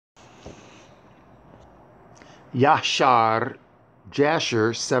Jasher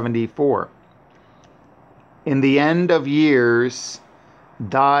 74. In the end of years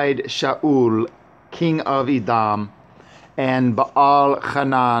died Shaul, king of Edom, and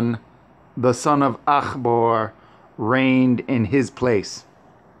Baal-Hanan, the son of Achbor, reigned in his place.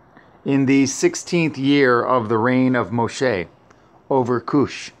 In the 16th year of the reign of Moshe over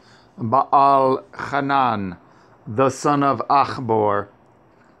Cush, Baal-Hanan, the son of Achbor,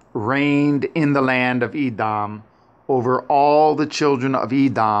 reigned in the land of Edom over all the children of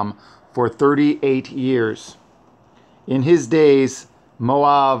Edom for 38 years. In his days,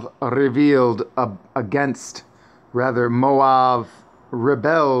 Moab rebelled against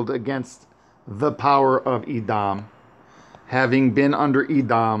the power of Edom, having been under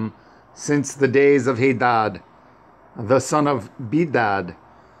Edom since the days of Hadad, the son of Bedad,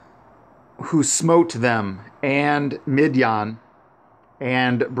 who smote them, and Midian,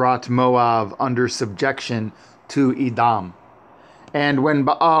 and brought Moab under subjection to Edom. And when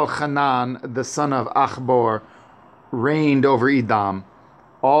Baal-Hanan, the son of Achbor, reigned over Edom,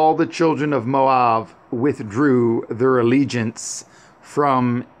 all the children of Moab withdrew their allegiance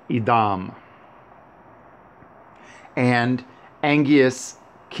from Edom. And Angeas,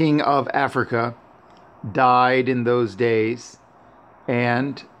 king of Africa, died in those days,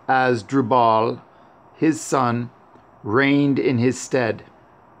 and Asdrubal, his son, reigned in his stead.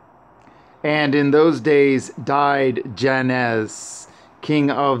 And in those days died Janez,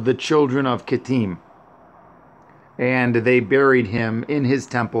 king of the children of Kittim. And they buried him in his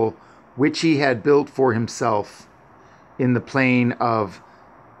temple, which he had built for himself in the plain of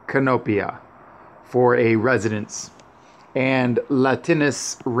Canopia, for a residence. And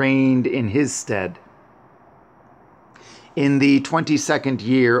Latinus reigned in his stead. In the 22nd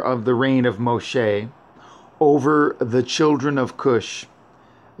year of the reign of Moshe, over the children of Cush,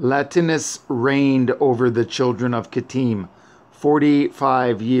 Latinus reigned over the children of Kittim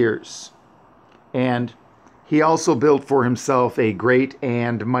 45 years. And he also built for himself a great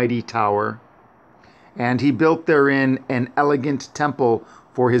and mighty tower, and he built therein an elegant temple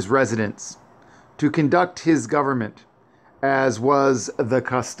for his residence, to conduct his government, as was the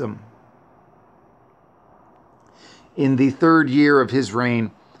custom. In the 3rd year of his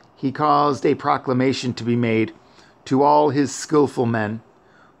reign, he caused a proclamation to be made to all his skillful men,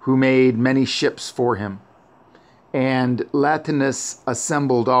 who made many ships for him. And Latinus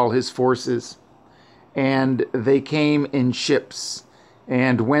assembled all his forces, and they came in ships,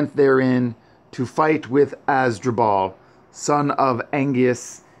 and went therein to fight with Asdrubal, son of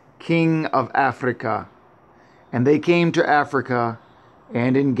Angeas, king of Africa. And they came to Africa,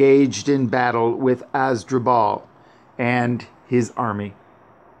 and engaged in battle with Asdrubal and his army.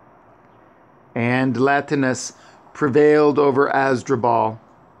 And Latinus prevailed over Asdrubal,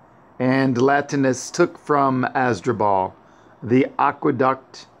 and Latinus took from Asdrubal the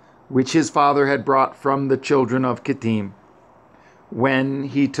aqueduct which his father had brought from the children of Kittim, when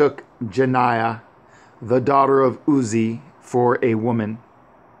he took Janiah, the daughter of Uzi, for a woman.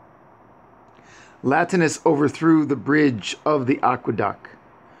 Latinus overthrew the bridge of the aqueduct.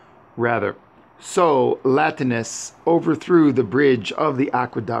 So Latinus overthrew the bridge of the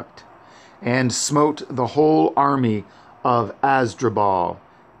aqueduct, and smote the whole army of Asdrubal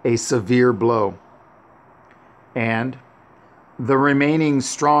a severe blow. And the remaining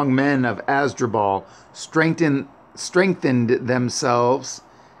strong men of Asdrubal strengthened themselves,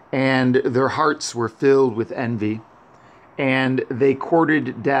 and their hearts were filled with envy, and they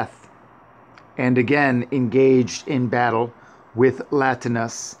courted death, and again engaged in battle with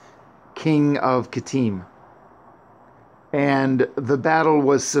Latinus, king of Kittim. And the battle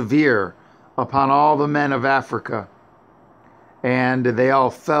was severe upon all the men of Africa, and they all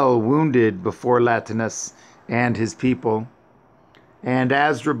fell wounded before Latinus and his people. And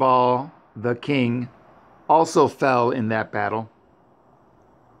Asdrubal, the king, also fell in that battle.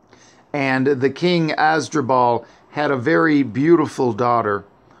 And the king Asdrubal had a very beautiful daughter,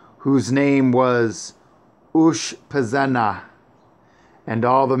 whose name was Ushpezena. And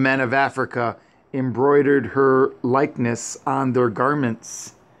all the men of Africa embroidered her likeness on their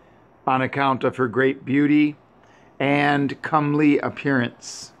garments, on account of her great beauty and comely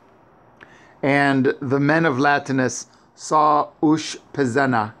appearance. And the men of Latinus saw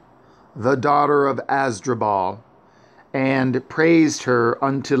Ushpezena, the daughter of Asdrubal, and praised her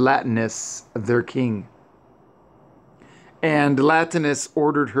unto Latinus their king. And Latinus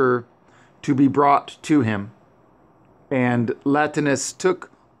ordered her to be brought to him. And Latinus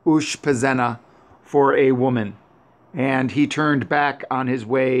took Ushpezena for a woman, and he turned back on his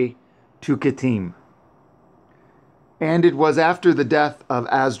way to Kittim. And it was after the death of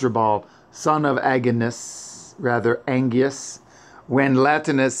Asdrubal, son of Agonus, rather Angius, when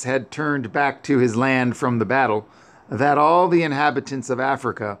Latinus had turned back to his land from the battle, that all the inhabitants of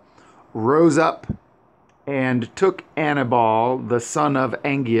Africa rose up and took Annibal, the son of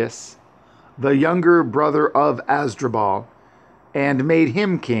Angius, the younger brother of Asdrubal, and made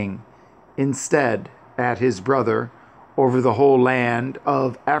him king instead at his brother over the whole land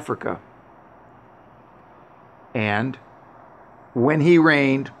of Africa. And when he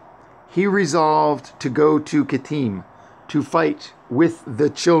reigned, he resolved to go to Kittim to fight with the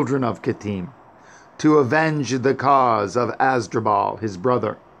children of Kittim, to avenge the cause of Asdrubal, his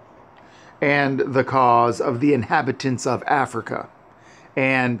brother, and the cause of the inhabitants of Africa.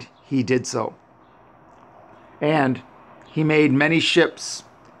 And he did so. And he made many ships,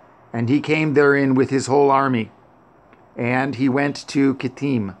 and he came therein with his whole army, and he went to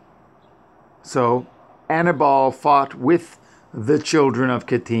Kittim. So Annibal fought with the children of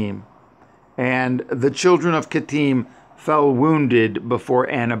Kittim, and the children of Kittim fell wounded before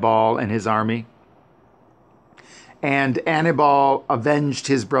Annibal and his army. And Annibal avenged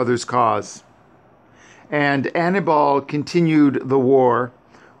his brother's cause. And Annibal continued the war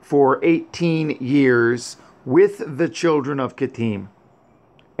for 18 years with the children of Kittim.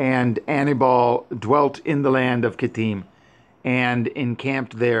 And Annibal dwelt in the land of Kittim and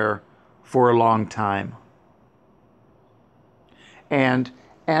encamped there for a long time. And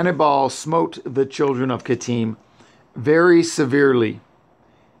Annibal smote the children of Kittim very severely,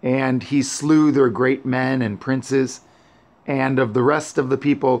 and he slew their great men and princes, and of the rest of the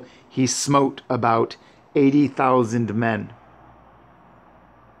people he smote about 80,000 men.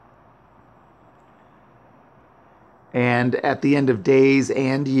 And at the end of days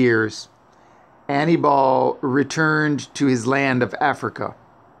and years, Annibal returned to his land of Africa,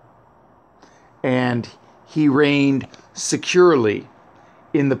 and he reigned securely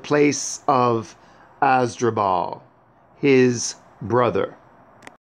in the place of Asdrubal, his brother.